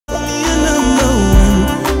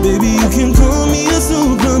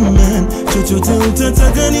Hey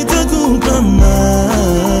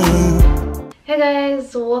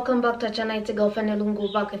guys, welcome back to our channel. It's a girl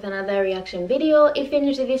Fanny&jessy back with another reaction video. If you're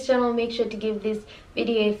new to this channel, make sure to give this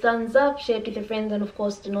video a thumbs up, share it with your friends, and of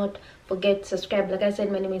course do not forget to subscribe. Like I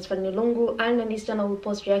said, my name is Fanny&jessy, and on this channel we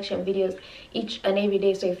post reaction videos each and every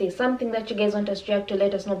day. So if there's something that you guys want us to react to,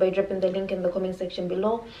 let us know by dropping the link in the comment section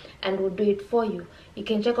below and we'll do it for you. You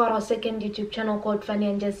can check out our second YouTube channel called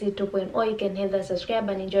Fanny&jessy 2.0. You can hit that subscribe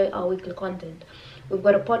and enjoy our weekly content. We've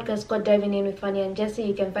got a podcast called Diving In with Fanny&jessy.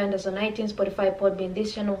 You can find us on iTunes, Spotify, Podbean,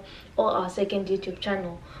 this channel, or our second YouTube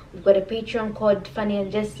channel. We've got a Patreon called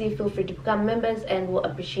Fanny&jessy. Feel free to become members and we'll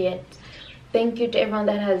appreciate. Thank you to everyone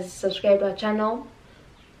that has subscribed to our channel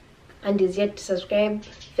and is yet to subscribe.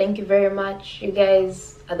 Thank you very much. You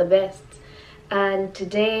guys are the best. And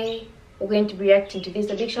today we're going to be reacting to this.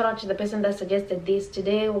 A big shout out to the person that suggested this.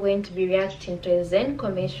 Today we're going to be reacting to a Zain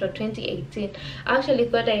commercial 2018. I actually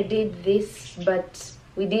thought I did this, but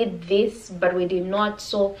we did not,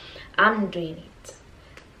 so I'm doing it.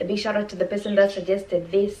 A big shout out to the person that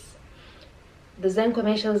suggested this. The Zain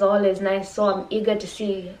commercials are always nice, so I'm eager to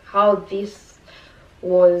see how this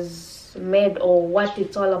was made or what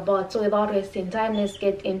it's all about. So without wasting time, let's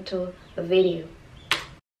get into the video.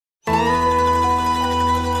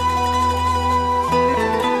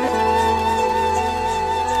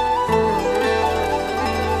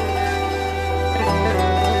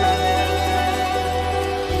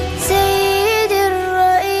 سيدي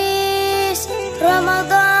الرئيس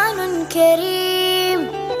رمضان كريم،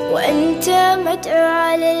 وأنت مدعو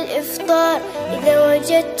على الإفطار إذا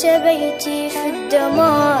وجدت بيتي في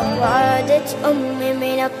الدمار. وعادت أمي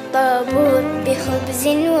من الطابور بخبز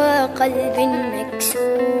وقلب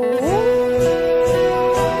مكسور.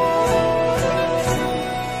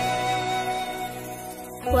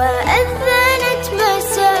 وأذنت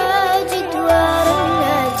مساجد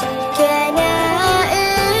ورنت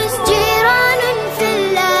الكنائس، جيران في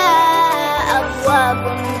الله أبواب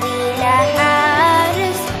بلا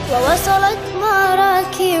حارس. ووصلت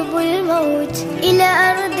مراكب الموت إلى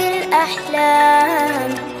أرض الأحلام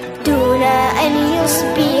دون أن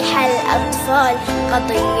يصبح الأطفال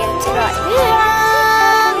قضية رأي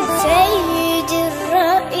عام. سيدي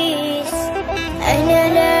الرئيس أنا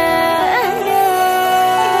لا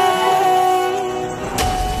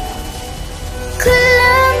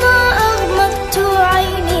كلما أغمضت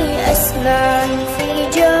عيني أسمع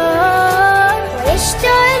انفجار،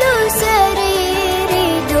 ويشتعل سريري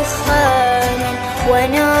دخانا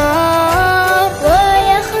ونار،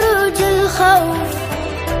 ويخرج الخوف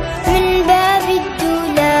من باب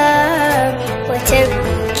الدولاب،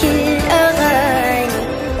 وتبكي الأغاني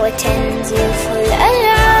وتنزف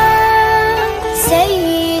الألعاب.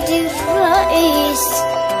 سيدي الرئيس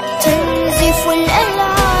تنزف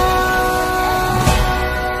الألعاب.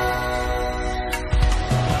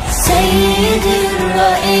 سيدي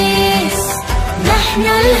الرئيس نحن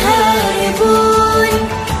الهاربون،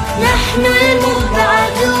 نحن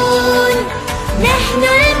المبعدون، نحن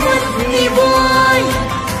المذنبون،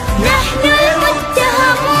 نحن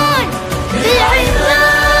المتهمون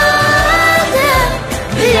بالعبادة،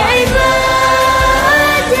 بالعبادة،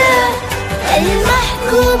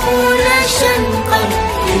 المحكومون شنقا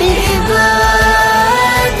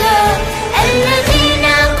بالإبادة، الذين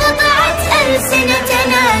قطعت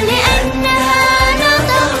ألسنتنا لأنها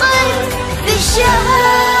نطقت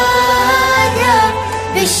بالشهادة،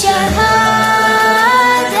 بالشهادة.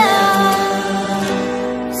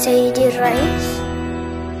 سيدي الرئيس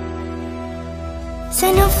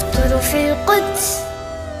سنفطر في القدس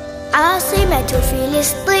عاصمة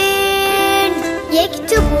فلسطين،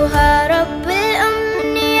 يكتبها رب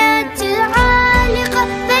الأمنيات العالقة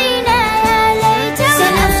بين يا ليتها.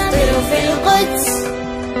 سنفطر في القدس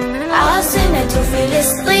عاصمة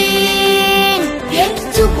فلسطين،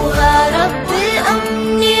 يكتبها رب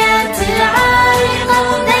الأمنيات العالقة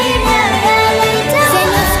بين يا ليتها.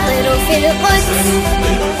 سنفطر في القدس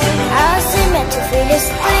عاصمة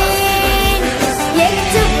فلسطين،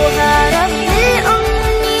 يكتبها رب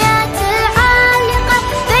الأمنيات العالقة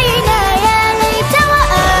بين يا ليتها.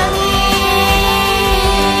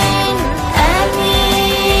 آمين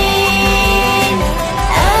آمين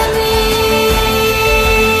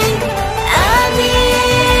آمين آمين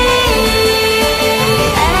آمين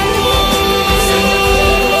آمين.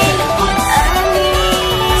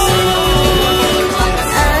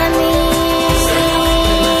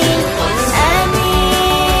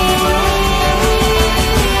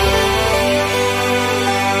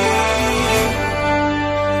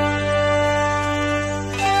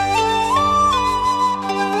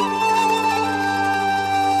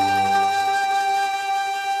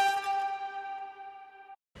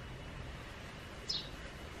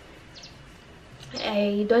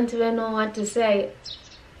 I don't even know what to say.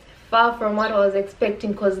 Far from what I was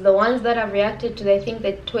expecting, because the ones that I've reacted to, I think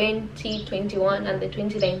the 2021 and the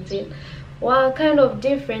 2019 were kind of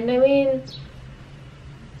different. I mean,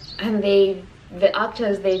 and the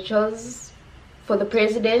actors they chose for the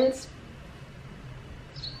presidents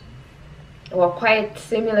were quite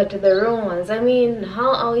similar to the real ones. I mean,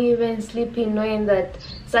 how are we even sleeping knowing that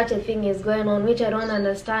such a thing is going on, which I don't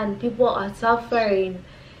understand? People are suffering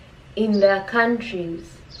in their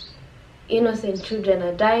countries. Innocent children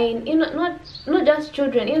are dying. Not just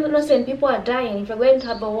children, innocent people are dying. If you're going to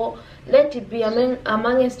have a war, let it be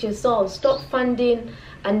amongst yourselves. Stop funding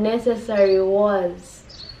unnecessary wars.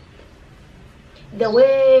 The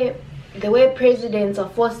way presidents are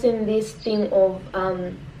forcing this thing of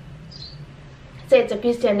say it's a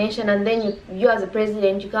Christian nation, and then you as a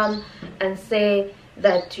president, you come and say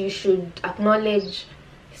that you should acknowledge,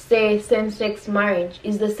 say, same-sex marriage,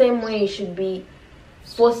 is the same way you should be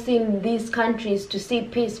forcing these countries to see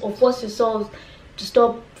peace, or force yourselves to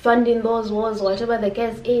stop funding those wars, whatever the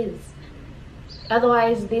case is.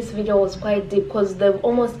 Otherwise, this video was quite deep, because they've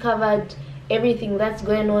almost covered everything that's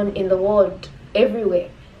going on in the world, everywhere.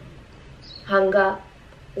 Hunger,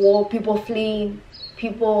 war, people fleeing,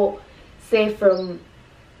 people, say, from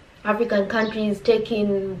African countries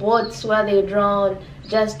taking boats where they drown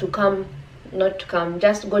just to come,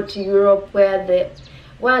 just to go to Europe, where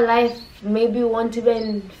life maybe won't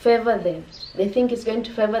even favor them. They think it's going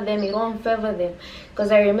to favor them, it won't favor them.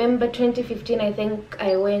 Because I remember 2015, I think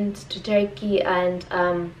I went to Turkey, and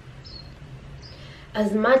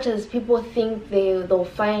as much as people think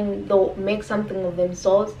they'll make something of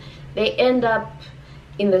themselves, they end up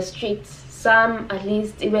in the streets. Some at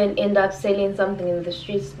least even end up selling something in the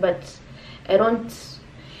streets. But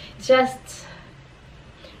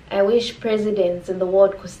I wish presidents in the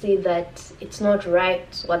world could see that it's not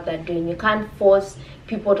right what they're doing. You can't force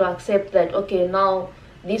people to accept that, okay, now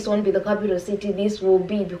this won't be the capital city, this will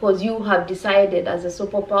be, because you have decided as a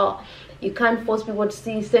superpower. You can't force people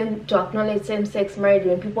to acknowledge same-sex marriage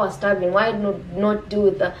when people are starving. Why not do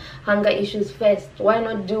with the hunger issues first? Why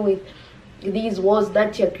not do with these wars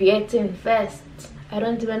that you're creating first? I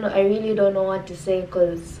don't even know. I really don't know what to say,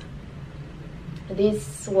 because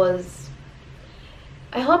this was,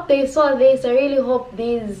 I hope they saw this. I really hope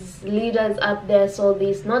these leaders up there saw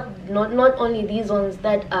this. Not only these ones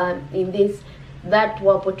that are in this, that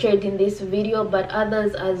were portrayed in this video, but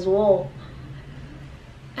others as well.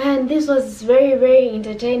 And this was very, very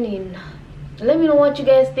entertaining. Let me know what you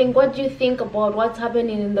guys think. What do you think about what's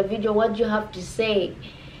happening in the video? What do you have to say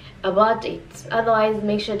about it? Otherwise,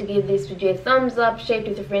 make sure to give this video a thumbs up, share it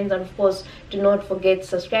with your friends, and of course, do not forget to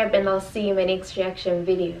subscribe, and I'll see you in my next reaction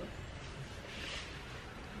video.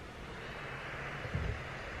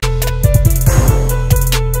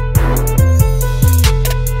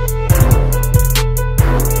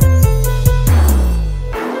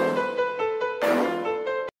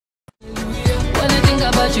 When I think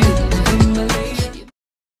about you,